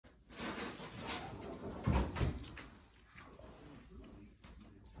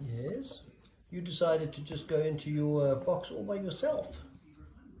You decided to just go into your box all by yourself.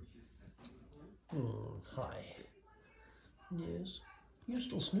 Hi. Yes. You're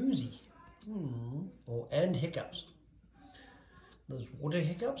still snoozy. And hiccups. Those water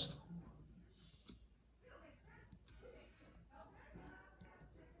hiccups.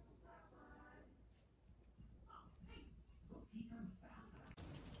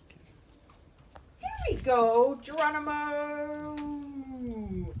 Here we go, Geronimo.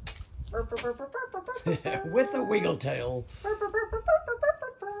 With a wiggle tail.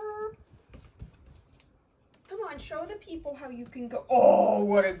 Come on, show the people how you can go. Oh,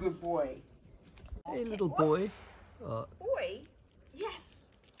 what a good boy. Hey, little boy. Boy? Yes.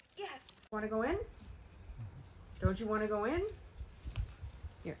 Yes. Want to go in? Don't you want to go in?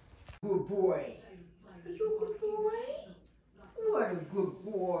 Here. Good boy. Are you a good boy? What a good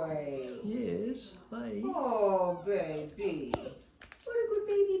boy. Yes, hi. Oh, baby. What a good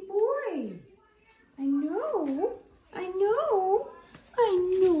baby boy. I know. I know.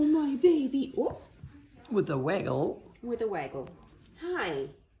 I know my baby. Oh. With a waggle. With a waggle. Hi.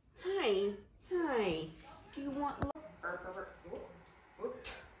 Hi. Hi. Do you want...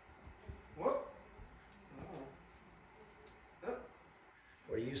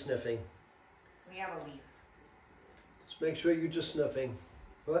 What are you sniffing? We have a leaf. Just make sure you're just sniffing.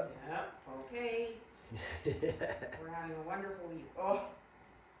 What? Yep. Okay. We're having a wonderful leaf. Oh.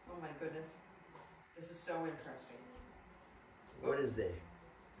 Oh my goodness. This is so interesting. What is there?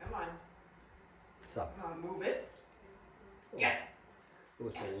 Come on. Stop. Come on, move it. Get it. Oh,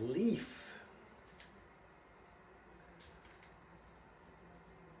 it's a leaf.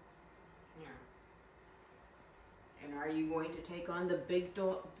 Here. And are you going to take on the big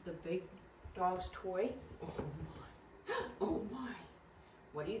dog's toy? Oh my. Oh my.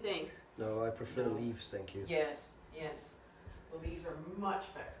 What do you think? No, I prefer leaves, thank you. Yes, yes. The leaves are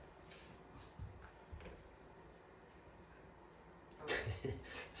much better. Okay.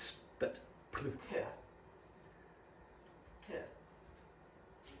 Spit. Here. Here.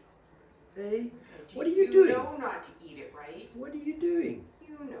 Hey, what are you doing? You know not to eat it, right? What are you doing?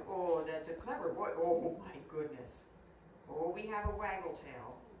 You know. Oh, that's a clever boy. Oh my goodness. Oh, we have a waggle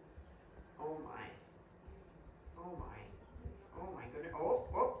tail. Oh my. Oh my. Oh my goodness. Oh,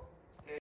 oh.